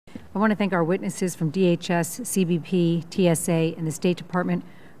I want to thank our witnesses from DHS, CBP, TSA, and the State Department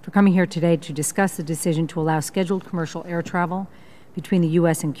for coming here today to discuss the decision to allow scheduled commercial air travel between the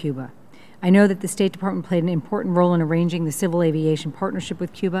U.S. and Cuba. I know that the State Department played an important role in arranging the civil aviation partnership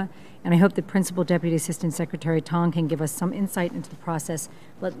with Cuba, and I hope that Principal Deputy Assistant Secretary Tong can give us some insight into the process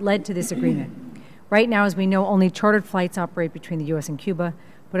that led to this agreement. Right now, as we know, only chartered flights operate between the U.S. and Cuba,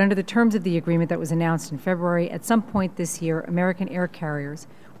 but under the terms of the agreement that was announced in February, at some point this year, American air carriers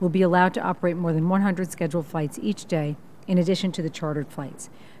will be allowed to operate more than 100 scheduled flights each day, in addition to the chartered flights.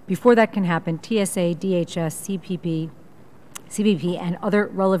 Before that can happen, TSA, DHS, CBP, and other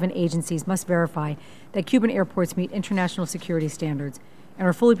relevant agencies must verify that Cuban airports meet international security standards and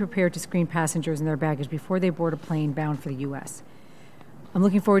are fully prepared to screen passengers and their baggage before they board a plane bound for the U.S. I'm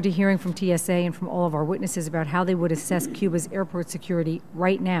looking forward to hearing from TSA and from all of our witnesses about how they would assess Cuba's airport security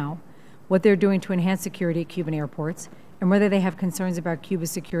right now, what they're doing to enhance security at Cuban airports, and whether they have concerns about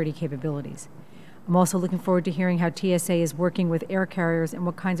Cuba's security capabilities. I'm also looking forward to hearing how TSA is working with air carriers and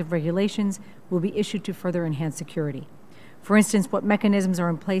what kinds of regulations will be issued to further enhance security. For instance, what mechanisms are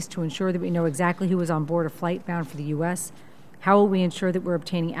in place to ensure that we know exactly who is on board a flight bound for the U.S.? How will we ensure that we're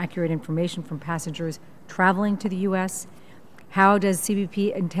obtaining accurate information from passengers traveling to the U.S.? How does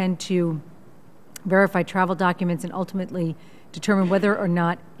CBP intend to verify travel documents and ultimately determine whether or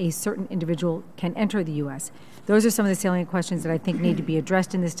not a certain individual can enter the U.S.? Those are some of the salient questions that I think need to be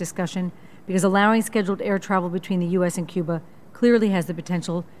addressed in this discussion, because allowing scheduled air travel between the U.S. and Cuba clearly has the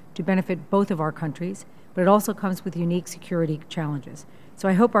potential to benefit both of our countries, but it also comes with unique security challenges. So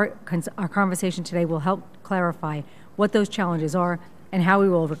I hope our conversation today will help clarify what those challenges are and how we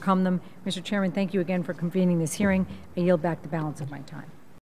will overcome them. Mr. Chairman, thank you again for convening this hearing. I yield back the balance of my time.